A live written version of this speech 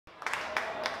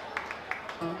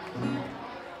So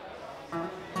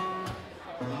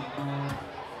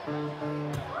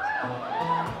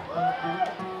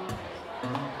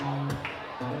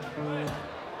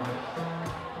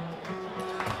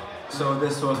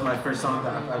this was my first song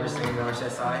that I've ever seen in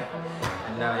RCSI,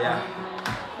 and yeah,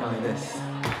 like this.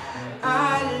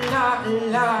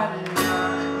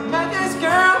 Met this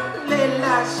girl late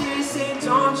last year, said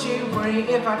don't you worry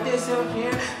if I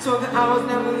disappear. Told her I was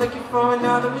never looking for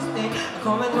another mistake. I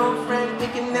called an old friend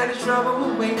thinking that the trouble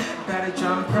would wait. Better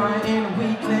jump right in a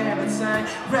week later time.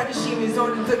 Reckon she was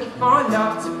only looking for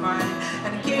love to find,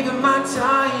 and I gave her my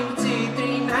time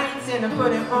 2-3 nights, and I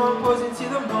put it on pause until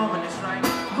the moment is right.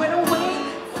 When I wait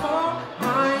for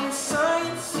my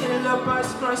signs, till our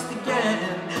paths crossed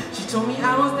again. She told me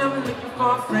I was never looking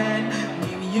for a friend.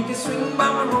 Maybe you can swing by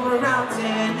my room around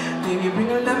 10. Baby,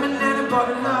 bring a lemon and a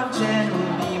bottle of gin.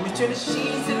 Baby, turn the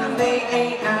sheets in the late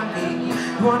AM. Baby,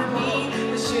 wanted me,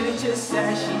 but should've just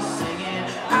said she's singing.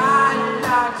 I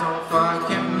love, don't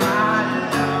forget my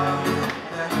love.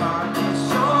 The heart is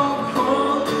so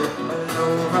cold, all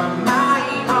over my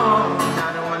own. I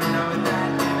don't wanna know that,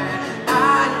 baby. I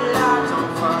love,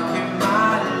 don't forget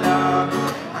my love.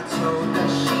 I told her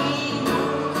she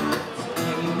knows to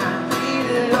take my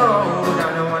reload. I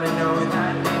don't wanna know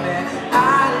that, baby. I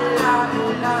love,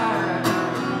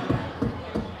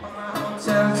 on my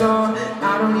hotel door.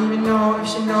 I don't even know if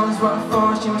she knows what for.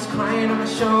 She was crying on my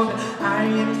shoulder. I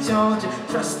already told you,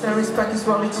 trust and respect is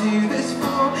what we do this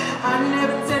for. I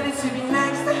never intended to be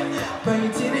next, but you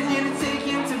didn't need to take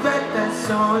him to bed. That's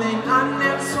all. And I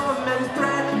never saw a man's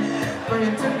threat, but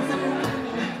you didn't.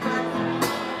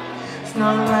 It's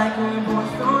not like we were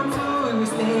both going to. We were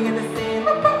staying in the same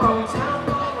hotel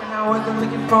room. When I wasn't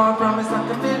looking for a promise, not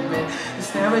commitment.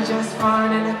 It's never just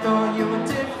fun, and I thought you were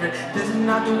different. This is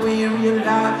not the way you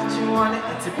realize that you want it.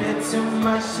 It's a bit too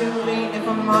much to wait, if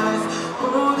I'm honest.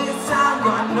 All this time,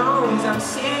 God knows I'm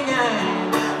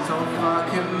singing. Don't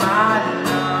forget my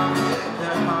love. The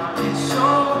heart is so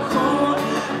cold,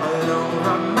 all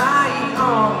over my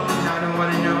own. I don't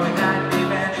wanna know that,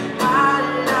 baby. I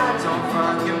love, don't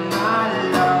forget my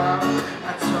love.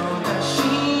 I told her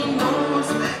she knows,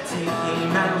 take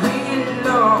aim and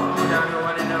reload. I don't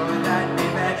wanna know that,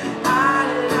 baby. I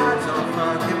love, don't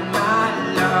forget my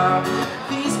love.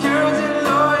 These girls are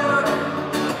loyal,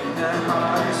 their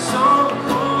heart is so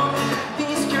cold.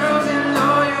 These girls are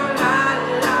loyal, I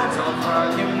love, don't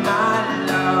forget my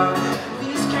love.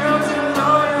 These girls are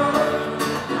loyal,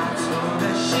 I told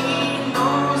her she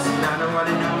knows, and I don't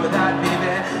wanna know that,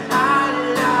 baby. I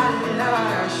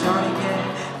love, shorty get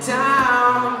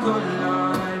down, good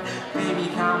Lord. Baby,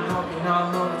 come walking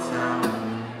all over town.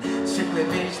 Strictly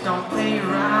bitch, don't play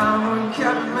around.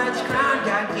 Cover much ground,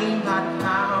 got game by the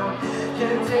pound.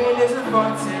 Can't take this a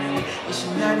forte. It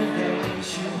should not be paid, you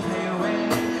should play away.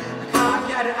 I can't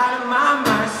get it out of my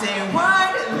mind. Say what?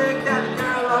 Look at the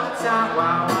girl all the time.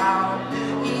 Wow,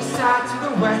 wow. East side to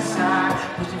the west side,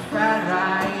 pushing fat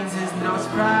rides is no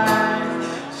surprise.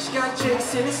 She got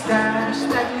tricks in the stash,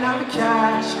 stacking up the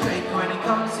cash. Quick when it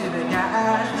comes to the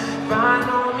gas. By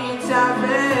no means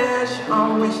average,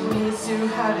 always needs to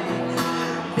have it.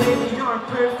 Baby, you're a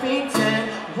perfect 10.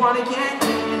 Wanna get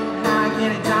in, now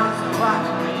get it down so I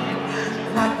can win.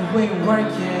 Like the way you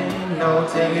work it, no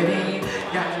diggity.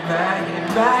 Got to bag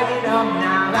it up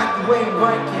now. Like the way you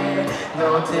work it,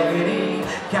 no diggity.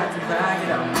 Got to bag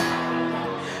it up.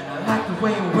 Like the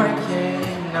way you work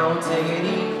it, no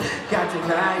diggity. Got to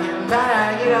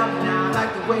bag it up now.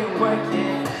 Like the way you work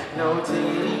it, no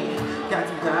diggity. Got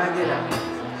to bag it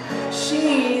up.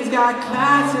 She's got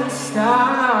class and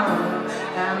style,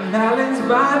 and balanced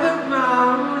by the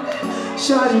pound.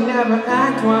 Shorty never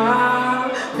act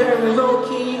wild, very low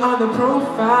key on the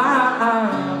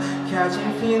profile.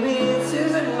 Catching feelings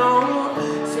is a no,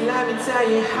 so let me tell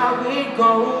you how it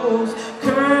goes.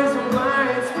 Curves and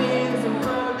words, spins and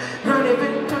verbs, don't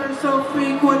even turn so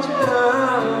frequent you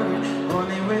learn.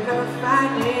 Only with the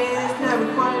fatness,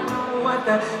 never quite know what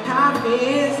the half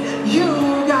is. You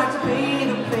got to pay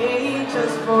the play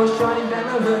just for shorty,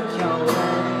 better look your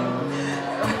way.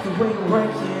 Like the way you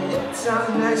work it,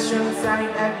 sounds nice, you're inside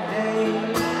every day.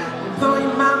 You're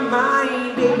blowing my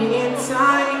mind, baby,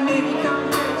 inside. Baby, come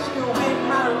get you with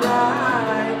my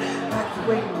ride. Like the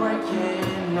way you work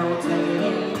it, no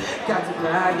diggity. Got to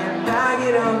bag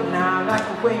it up now. Like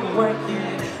the way you work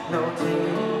it, no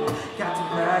diggity. Got to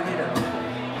bag it up.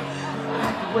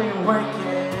 Like the way you work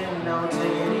it, no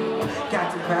diggity. Got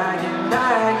to bag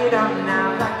it up now.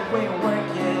 Like the way you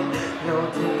work it, no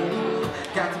diggity.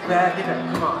 Got to bag it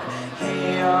up, come on.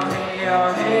 Hey oh, hey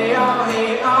oh, hey oh,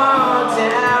 hey oh,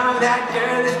 damn, that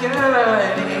girl is good.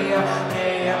 Hey oh,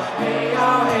 hey oh, hey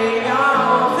oh, hey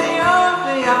oh.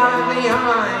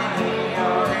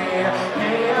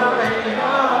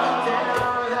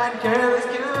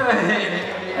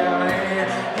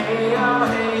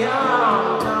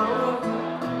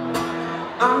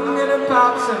 I'm gonna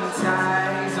pop some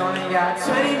ties. Only got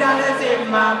 $20 in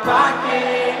my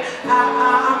pocket.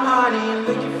 I'm honey,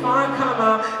 looking for a come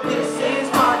up. This is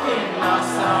fucking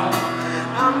awesome.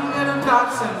 I'm gonna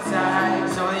pop some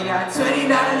ties. Only got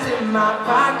 $20 in my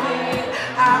pocket.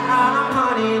 I'm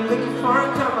honey, looking for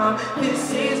a come up.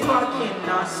 This is fucking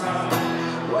awesome.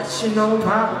 What you know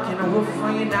about working a wolf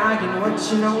on your noggin? What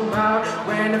you know about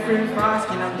wearing a free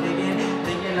froskin? I'm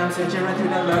thinking I'm searching right through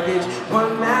the luggage.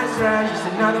 One man's trash, just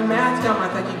another man's gum. I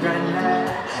think you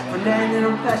granddad. From then in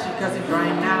a plastic, cause it's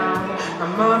right now.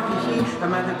 I'm up the heat,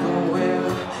 I'm at the goodwill.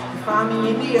 You find me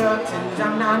in the Uptons,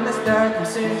 I'm not stuck. I'm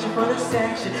searching for the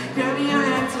section. Grab me your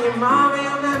auntie and mama,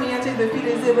 your mammy. I take the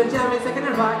Peters in pajamas, second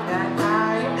and rock that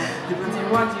night. The built-in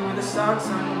onesie with the socks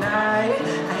on night.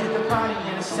 I hit the party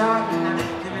in a sock and I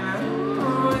give me like,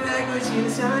 ooh, that Gucci in the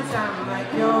summertime. I'm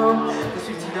like, yo, there's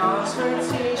 $50 for a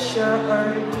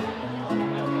t-shirt.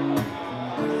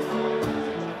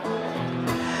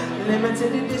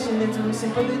 Limited edition, into a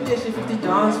simple edition.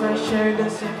 $50 for a shirt, a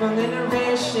simple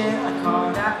iteration. I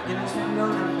call that getting string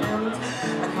on the films.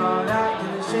 I call that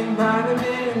getting string by the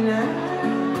business.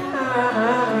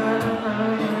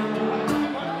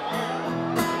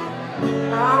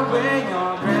 I wear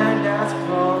your granddad's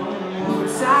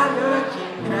clothes. I look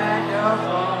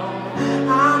incredible.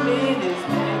 I'm in this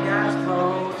big ass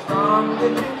clothes from the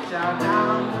drip shop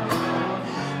down.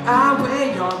 I wear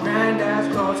your granddad's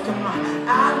clothes, come on. I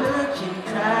look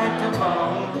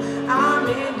incredible. I'm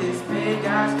in this big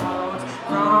ass clothes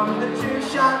from the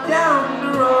thrift shop down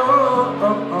the road.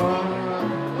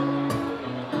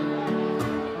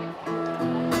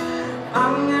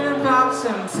 I'm gonna pop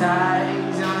some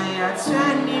ties. Only got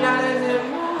 $20 in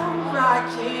my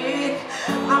pocket.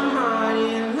 I'm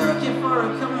honey looking for a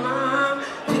come up.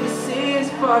 This is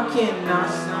fucking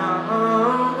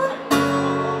awesome.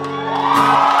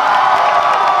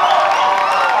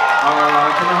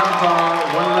 Can I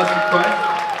have one last request?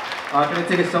 Can I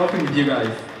take a selfie with you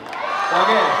guys?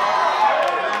 Okay.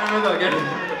 Get it.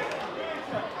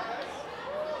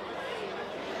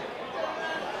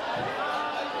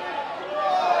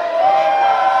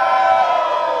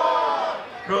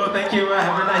 Cool, thank you.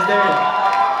 Have a nice day.